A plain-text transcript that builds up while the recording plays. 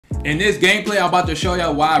In this gameplay, I'm about to show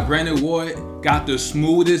y'all why Brandon Ward got the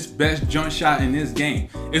smoothest, best jump shot in this game.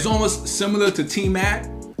 It's almost similar to T-Mac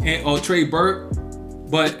or Trey Burke,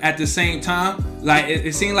 but at the same time, like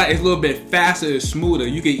it seems like it's a little bit faster and smoother.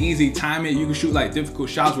 You can easily time it. You can shoot like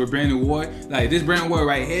difficult shots with Brandon Ward. Like this Brandon Ward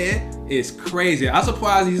right here is crazy. I'm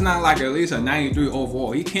surprised he's not like at least a 93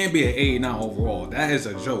 overall. He can't be an 89 overall. That is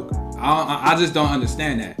a joke. I just don't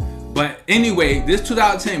understand that. But anyway, this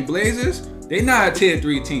 2010 Blazers, they not a tier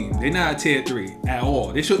 3 team. They not a tier 3 at all.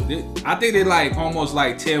 I think they're like almost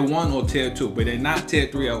like tier 1 or tier 2, but they're not tier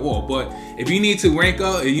 3 at all. But if you need to rank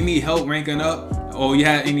up, if you need help ranking up, or you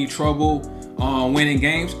have any trouble winning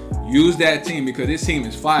games, use that team because this team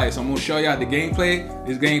is fire. So I'm gonna show y'all the gameplay.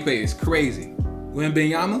 This gameplay is crazy.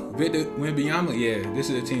 Wembanyama, Victor Wembanyama, yeah, this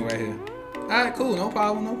is the team right here. All right, cool, no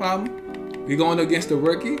problem, no problem. We going against the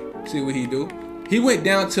rookie. See what he do. He went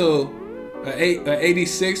down to a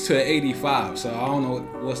 86 to an 85, so I don't know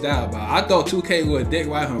what's that about. I thought 2K would dick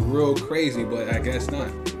ride him real crazy, but I guess not.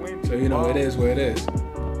 So you know, it is what it is.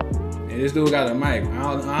 And this dude got a mic. I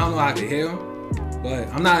don't know how I can hear him, but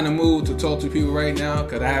I'm not in the mood to talk to people right now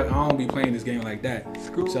because I don't be playing this game like that.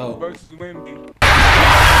 So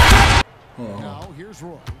now here's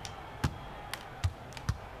Roy.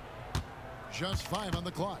 Just 5 on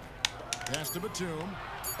the clock. Pass to Batum.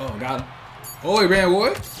 Oh, got him. Oh, he ran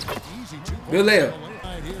Ward. Good layup.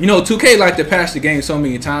 You know, 2K like to pass the game so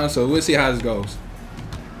many times, so we'll see how this goes.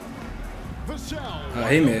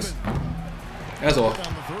 He missed. That's all.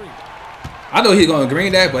 I know he's gonna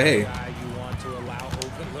green that, but hey,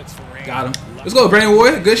 got him. Let's go, Brandon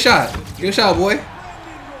Ward. Good shot. Good shot, boy.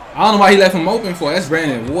 I don't know why he left him open for. That's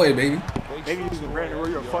Brandon Ward, baby. Maybe he's Brandon Ward.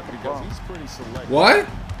 You're a fucking bum. What?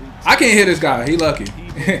 I can't hit this guy. He lucky.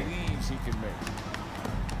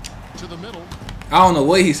 I don't know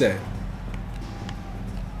what he said.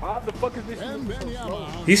 How the fuck is this?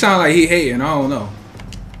 He sounded like he hating. I don't know.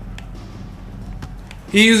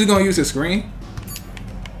 He usually gonna use his screen.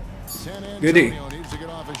 Good D.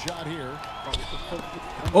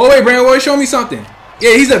 Oh wait, Brandon Ward, show me something.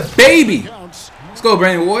 Yeah, he's a baby. Let's go,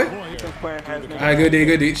 Brandon Ward. Alright, good D,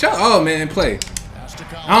 good D. Shut up, man, play.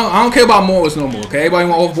 I don't care about Morris no more. Okay, everybody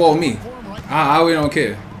want off ball with me. I really don't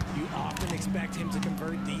care.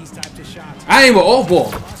 I ain't even off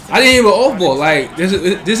ball. I didn't even off ball. Like this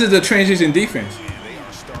is the transition defense.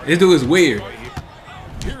 This dude is weird.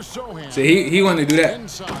 So he wanted to do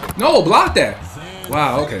that. No, block that.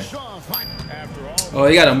 Wow. Okay. Oh,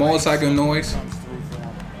 he got a motorcycle noise.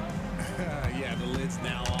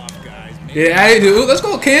 Yeah, dude. Let's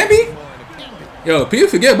go, Camby. Yo, people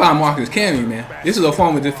forget about Marcus Camby, man. This is a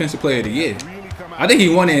former defensive player of the year. I think he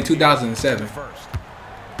won it in 2007. All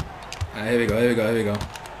right, here we go. Here we go. Here we go.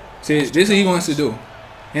 See, this is what he wants to do.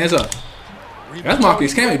 Hands up. That's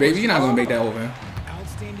Marcus Camby, baby. You're not gonna make that over.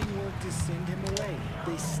 Outstanding work to send him away.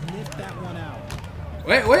 They sniffed that one out.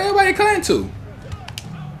 Where everybody cutting to?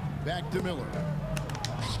 Back to Miller.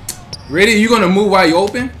 Ready? You gonna move while you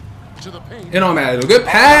open? It don't matter. Good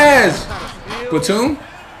pass. Platoon.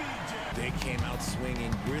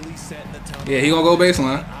 Yeah, he gonna go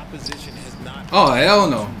baseline. Oh hell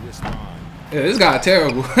no. Yeah, this guy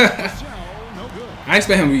terrible. I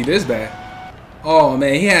expect him to be this bad. Oh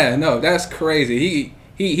man, he had no. That's crazy.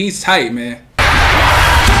 He's tight, man.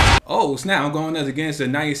 Oh snap! I'm going up against the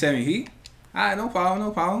 97 Heat. All right, no problem,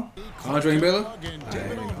 no problem. Andre Miller.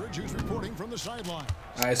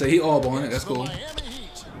 All right, so he all on it. That's cool.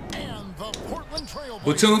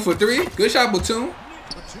 Batum for 3. Good shot, Batum.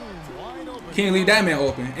 Can't leave that man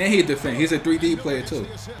open, and he defend. He's a 3D player too.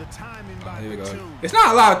 Here we go. It's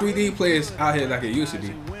not a lot of 3D players out here like it used to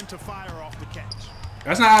be.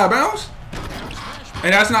 That's not out of bounds,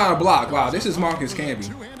 and that's not a block. Wow, this is Marcus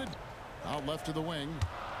Camby.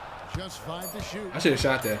 I should have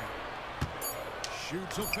shot that.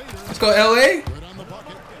 Let's go, LA.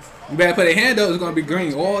 You better put a hand up. It's gonna be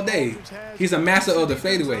green all day. He's a master of the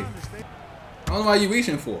fadeaway. I don't know why you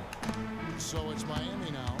reaching for. So it's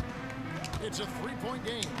Miami now. It's a 3-point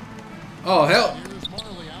game. Oh hell!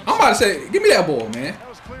 I'm about to say, give me that ball, man.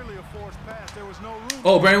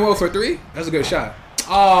 Oh, Brandon Ward for 3. That's a good shot.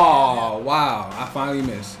 Oh wow! I finally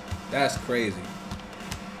missed. That's crazy.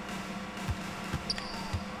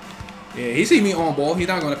 Yeah, he see me on ball. He's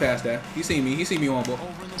not gonna pass that. He see me. He see me on ball.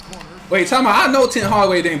 Wait, tell me, I know Tim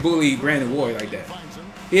Hardaway didn't bully Brandon Ward like that.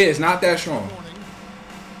 He is not that strong.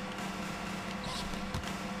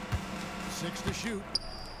 6 to shoot.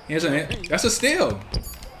 That's a steal.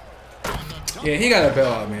 Yeah, he got a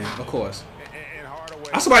bailout, man. Of course.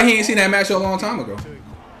 I swear he ain't seen that match a long time ago.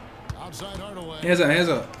 Hands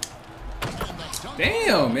up.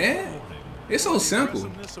 Damn, man. It's so simple.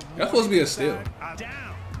 That's supposed to be a steal.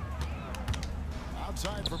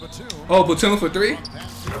 outside for Batum. Oh, platoon for 3.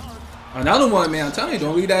 Pass to Hart. Another one, man. I'm telling you,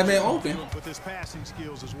 don't leave that man open. With his passing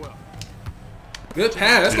skills as well. Good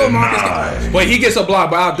pass. Let's go, Marcus. But he gets a block,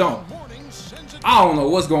 but I don't. Morning sends it. I don't know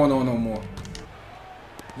what's going on no more.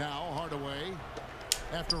 Now Hardaway.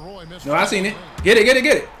 After Roy missed. No, I seen it. Get it, get it,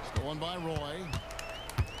 get it. Stolen by Roy.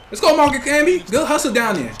 Let's go, Marcus Camby. Good hustle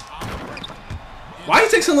down there. Why you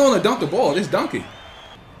take so long to dunk the ball? Just dunk it.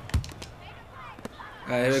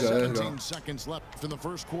 All right, here we go. Let's go. 17 seconds left in the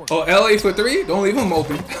first quarter. Oh, LA for 3? Don't leave him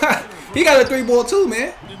open. He got a 3-ball too,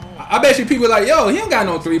 man. I bet you people are like, yo, he don't got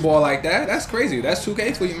no 3-ball like that. That's crazy. That's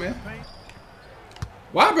 2K for you, man.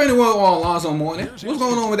 Why Brandon Wood on Alonzo Mourning? What's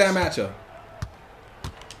going on with that matchup?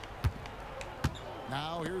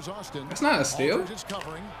 Now here's Austin. That's not a steal. Aldridge is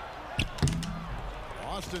covering.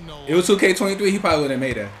 Austin knows. It was 2K23. He probably would have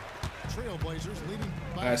made that. Trailblazers leading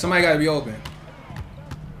by All right, somebody got to be open.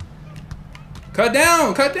 Cut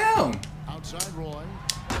down, cut down. outside Roy.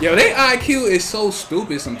 Yo, they IQ is so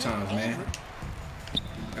stupid sometimes, man.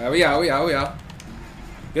 All right, we out.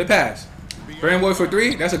 Good pass. Brandon Wood for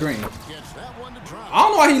 3. That's a green. Gets that one to drop. I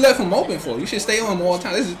don't know why he left him open for. You should stay on him all the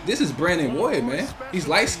time. This is Brandon Wood, man. He's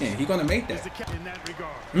light skinned. He's gonna make that.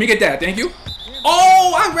 Let me get that. Thank you.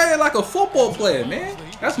 Oh, I read it like a football player, man.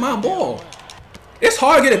 That's my ball. It's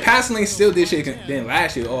hard to get a passing lane steal this year than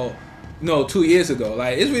last year or no 2 years ago.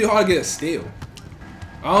 Like it's really hard to get a steal.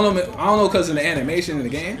 I don't know because of the animation in the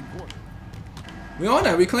game. We on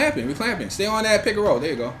that. We clamping. Stay on that pick and roll.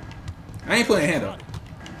 There you go. I ain't putting a hand up.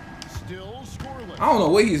 Still scoreless. I don't know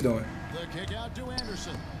what he's doing. The kick out to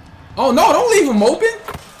Anderson. Oh no! Don't leave him open.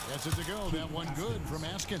 Gets it to go. That one good from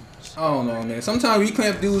Askins. I don't know, man. Sometimes we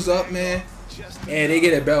clamp dudes up, man, and they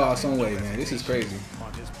get a bell out some way, man. This is crazy.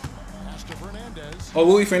 Pass to Fernandez. Oh,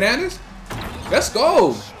 Louis Fernandez? Let's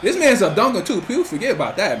go. This man's a dunker too. People forget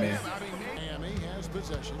about that, man. Miami has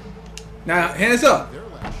possession. Now, hands up. Their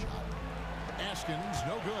last shot. Askins,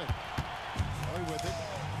 no good. Roy with it.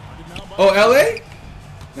 Guarded now by Oh,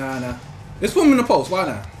 LA? Nah. Let's put him in the post. Why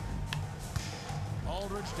not?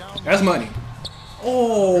 Aldridge down. That's money.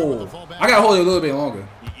 Oh, I gotta hold it a little bit longer.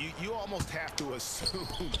 You almost have to assume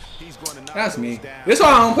he's going to knock That's those me. down. This is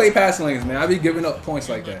why I don't play passing lanes, man. I be giving up points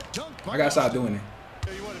like that. I gotta stop doing it.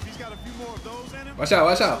 Tell you what, if he's got a few more of those in him, Watch out,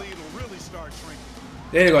 watch out. it'll really start shrinking.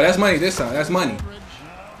 There you go. That's money this time. That's money.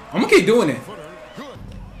 I'm gonna keep doing it. Footer. Good.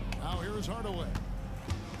 Now here's Hardaway.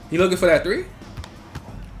 You looking for that 3?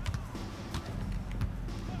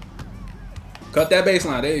 Cut that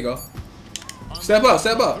baseline. There you go. Step up,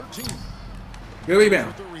 step up. 13. Good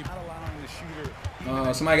rebound. The rebound. Allowing the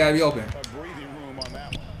shooter Somebody gotta be open. a breathing room on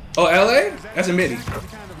that one. Oh, LA? That's a midi.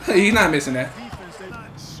 He's not missing that.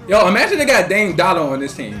 Yo, imagine they got Dame Dotto on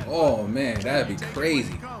this team. Oh man, that'd be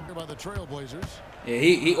crazy. Here by the Trailblazers. Yeah,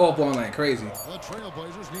 he off balling like crazy. The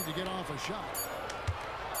Trailblazers need to get off a shot.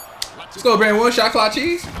 Let's go, Brandon Wood. Shot clock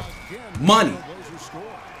cheese. Again, Money. Trailblazers score.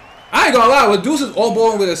 I ain't gonna lie. With Deuces off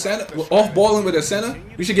balling with a center, off balling with a center,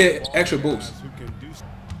 we should get extra boosts. Who can do something.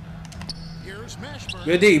 Here's Mashburn.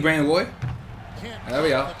 Good D, Brandon Wood. Can't There we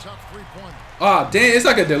get go. the tough three-pointer. Oh damn, it's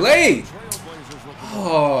like a delay. Trailblazers with the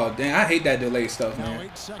Oh damn, I hate that delay stuff, man.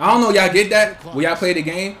 I don't know, y'all get that when y'all play the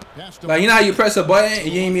game. pass to Like you know how you press a button and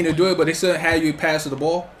you ain't mean to do it, but they still have you pass the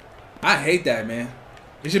ball. I hate that, man.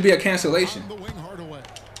 It should be a cancellation. on the wing Hardaway.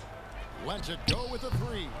 Lets it go with a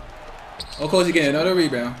three. Of course, you get another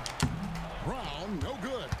rebound. Brown, no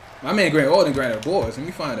good. My man Grant Alden granted boards. Let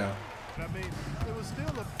me find out. I mean, it was still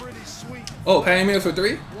a pretty sweet Oh, Patty Mills for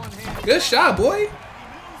 3. one-hand. Good shot, boy.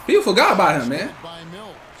 People forgot about him, man. By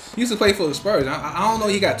Mills. He used to play for the Spurs. I don't know.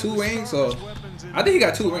 He got 2 rings, or I think he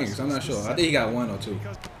got 2 rings. I'm not sure. I think he got 1 or 2.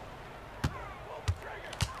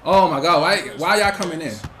 Oh my God! Why y'all coming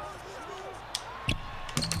in?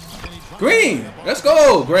 Green, let's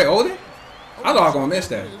go. Grant Alden. I thought I was gonna miss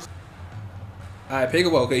that. All right, pick it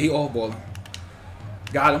up. Okay, he off balling.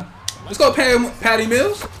 Got him. Let's go, Patty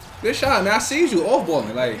Mills. Good shot, man. I see you off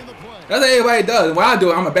balling. Like that's what everybody does. When I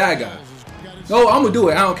do it, I'm a bad guy. No, I'm gonna do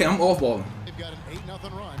it. I don't care. I'm off balling. They've got an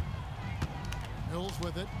 8-0 run. Mills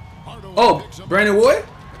with it. Hardaway Oh, picks up Brandon Wood.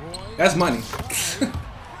 Roy. That's money.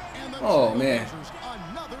 And the Oh man, Trailblazers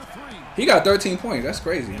another three. he got 13 points. That's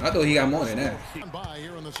crazy. I thought he got more than that. By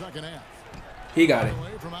here in the second half. He got it.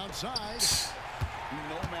 Away from outside.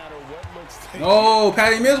 No matter what looks taken, No,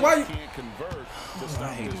 Patty Mills. Why you? can't convert to I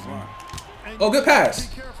stop hate this this run. man. Oh, good pass.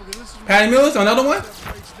 Patty Mills, another one.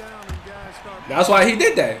 That's why he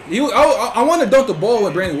did that. I want to dunk the ball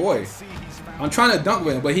with Brandon Roy. I'm trying to dunk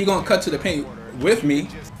with him, but he gonna cut to the paint with me.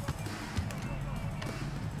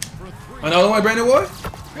 Another one, Brandon Roy.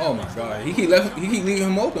 Oh my God, he keep leaving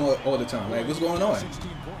him open all the time. Like, what's going on?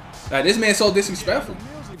 Like, this man's so disrespectful.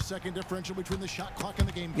 5-second differential between the shot clock and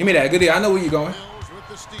the game. Give me that. Good deal. I know where you're going. Bills with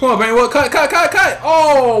the steal. Come on, man. Well, cut.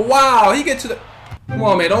 Oh, wow. He get to the... Come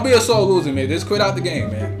on, man. Don't be a sore loser, man. Just quit out the game,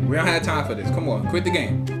 man. We don't have time for this. Come on. Quit the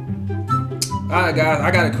game. All right, guys. I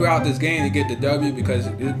got to quit out this game to get the W because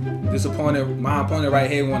my opponent right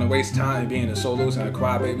here want to waste time being a solo loser and a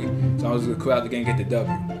crybaby. So I was going to quit out the game and get the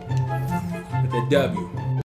W. With the W.